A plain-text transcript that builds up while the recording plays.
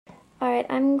Alright,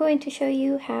 I'm going to show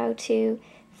you how to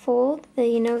fold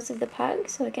the nose of the pug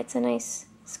so it gets a nice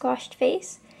squashed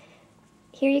face.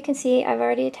 Here you can see I've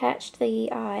already attached the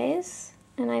eyes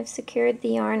and I've secured the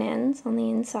yarn ends on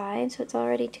the inside so it's all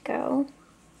ready to go.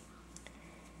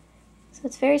 So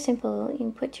it's very simple. You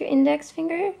can put your index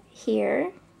finger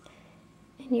here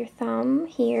and your thumb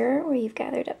here where you've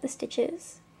gathered up the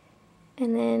stitches,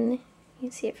 and then you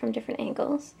can see it from different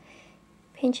angles.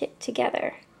 Pinch it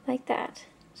together like that.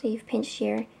 So you've pinched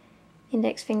your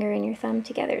index finger and your thumb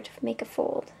together to make a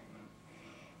fold.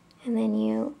 And then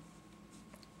you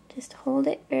just hold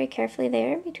it very carefully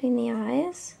there between the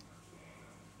eyes.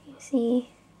 You see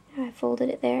how I folded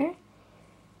it there?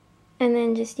 And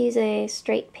then just use a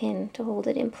straight pin to hold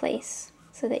it in place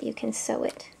so that you can sew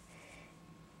it.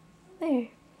 There.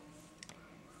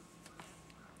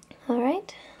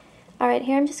 Alright,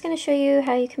 here I'm just going to show you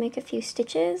how you can make a few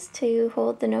stitches to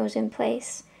hold the nose in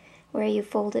place where you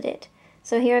folded it.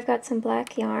 So here I've got some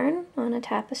black yarn on a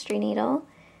tapestry needle.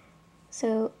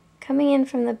 So coming in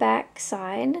from the back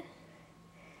side,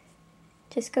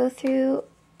 just go through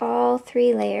all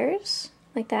 3 layers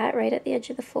like that right at the edge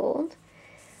of the fold,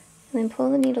 and then pull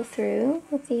the needle through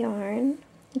with the yarn.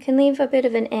 You can leave a bit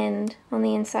of an end on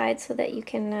the inside so that you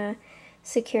can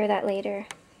secure that later.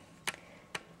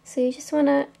 So you just want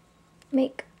to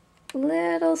make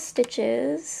little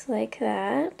stitches like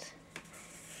that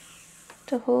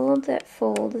to hold that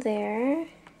fold there.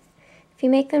 If you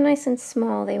make them nice and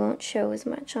small, they won't show as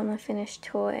much on the finished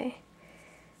toy.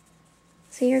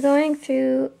 So you're going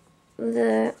through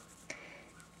the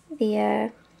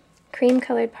cream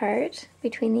colored part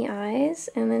between the eyes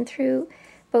and then through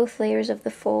both layers of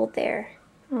the fold there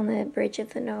on the bridge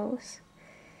of the nose.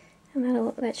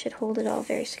 And that should hold it all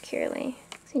very securely.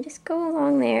 So you just go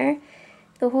along there,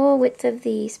 the whole width of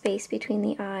the space between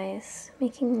the eyes,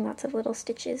 making lots of little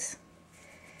stitches.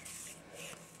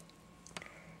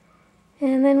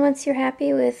 And then once you're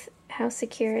happy with how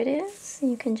secure it is,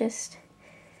 you can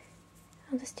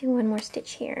I'll just do one more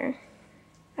stitch here.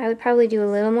 I would probably do a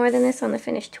little more than this on the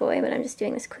finished toy, but I'm just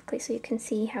doing this quickly so you can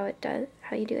see how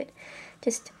you do it.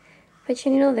 Just put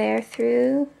your needle there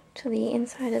through to the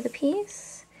inside of the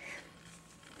piece.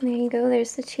 And there you go,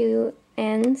 there's the 2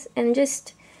 ends, and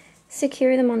just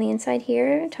secure them on the inside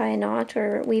here, tie a knot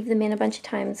or weave them in a bunch of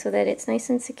times so that it's nice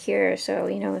and secure, so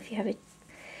you know if you have a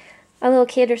little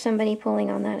kid or somebody pulling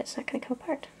on that, it's not going to come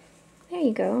apart. There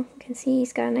you go. You can see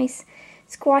he's got a nice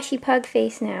squashy pug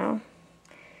face now.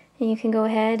 And you can go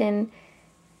ahead and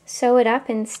sew it up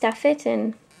and stuff it,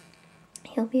 and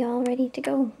he'll be all ready to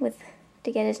go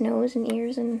to get his nose and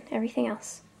ears and everything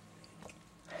else.